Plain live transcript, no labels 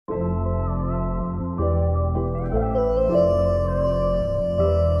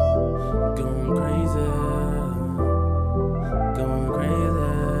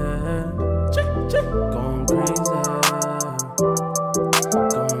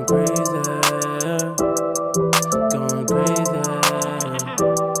crazy, going crazy,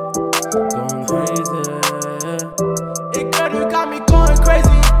 going crazy. Hey girl, you got me going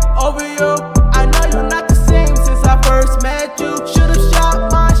crazy over you. I know you're not the same since I first met you. Should've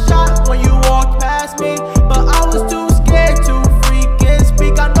shot my shot when you walked past me, but I was too scared to freaking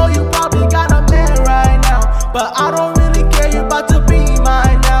speak. I know you probably got a man right now, but I don't really care, you're about to be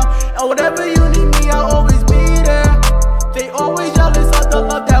mine now. And whenever you need me, I'll always be there. They always jealous of the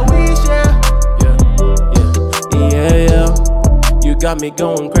love that we share. Yeah. You got me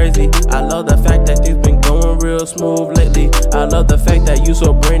going crazy. I love the fact that things been going real smooth lately. I love the fact that you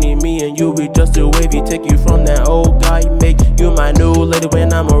so brainy, me and you, we just too wavy. Take you from that old guy, make you my new lady.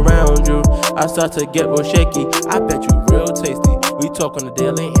 When I'm around you, I start to get real shaky. I bet you real tasty. We talk on the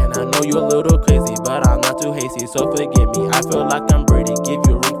daily and I know you a little crazy, but I'm not too hasty, so forgive me. I feel like I'm Brady, give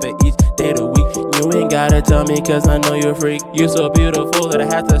you a ring for each day of the week. You ain't gotta tell me cause I know you're a freak. You so beautiful that I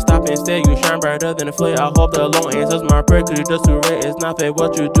had to stop and stare. You shine brighter than a flare. I hope the long answers my prayer, cause you just too rare. It's not fair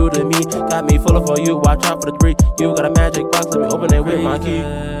what you do to me. Got me full of for you, watch out for the debris. You got a magic box, let me open it with my key.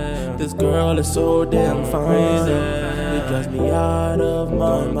 This girl is so damn fine, it drives me out of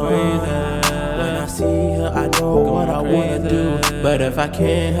my mind. When I see her, I know what I wanna do, but if I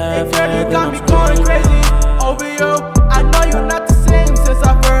can't have her, then I'm screwed. Girl, you got me going crazy over you. I know you're not the same since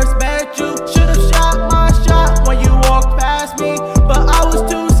I first met you. Should've shot my shot when you walked past me, but I was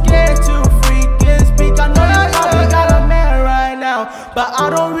too scared to freaking speak. I know you probably got a man right now, but I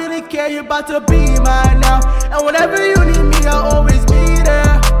don't really care, you're about to be mine now. And whenever you need me, I'll always be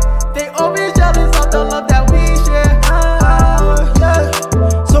there. They always jealous of the love that we share.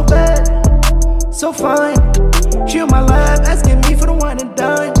 Yeah, so bad, so fine. She on my lap, asking me for the wine and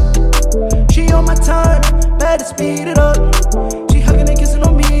dine. She on my time, better speed it up. She hugging and kissing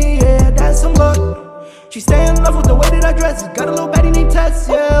on me, yeah, that's some luck. She stay in love with the way that I dress. Got a little baddie named Tess,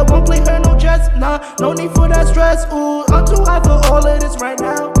 yeah. Won't play her no chess, nah, no need for that stress. Ooh, I'm too high for all of this right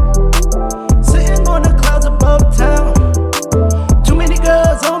now. Sitting on the clouds above town. Too many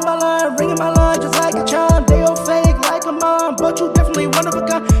girls on my line, ringing my line just like a chime. They all fake like a mom, but you definitely one of a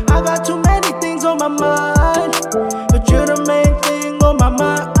kind. I got too many things on my mind, but you're the main thing on my mind.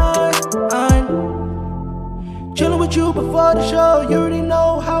 Chilling with you before the show, you already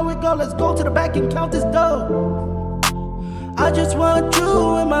know how it go. Let's go to the back and count this dough. I just want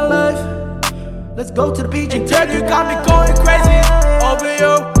you in my life. Let's go to the beach and girl, you got me going crazy over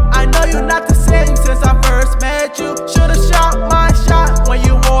you. I know you're not the same since I first met you. Should've shot my shot when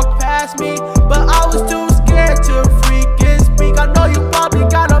you walked past me, but I was too scared to freaking speak. I know you probably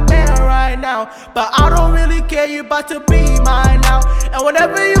got a man right now, but I don't really care, you're about to be mine now. And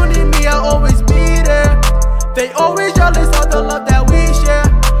whenever you need me, I'll always be there. They always jealous of the love that we share.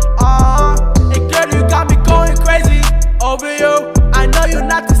 And girl, you got me going crazy over you. I know you're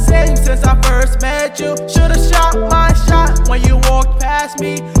not the same since I first met you. Should've shot my shot when you walked past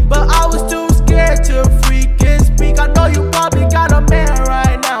me, but I was too scared to freaking speak. I know you probably got a man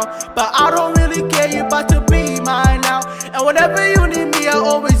right now, but I don't really care, you're about to be mine now. And whenever you need me, I'll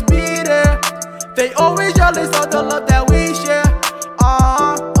always be there. They always jealous of the love that we